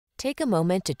Take a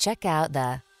moment to check out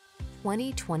the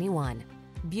 2021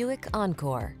 Buick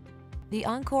Encore. The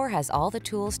Encore has all the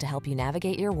tools to help you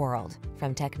navigate your world,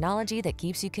 from technology that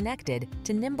keeps you connected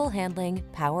to nimble handling,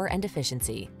 power, and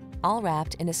efficiency, all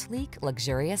wrapped in a sleek,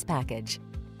 luxurious package.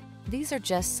 These are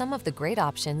just some of the great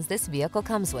options this vehicle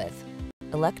comes with: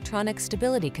 electronic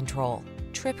stability control,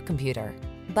 trip computer,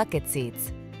 bucket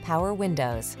seats, power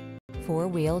windows,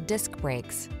 four-wheel disc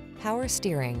brakes, power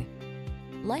steering.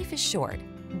 Life is short.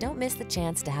 Don't miss the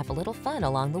chance to have a little fun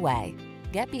along the way.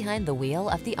 Get behind the wheel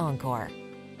of the Encore.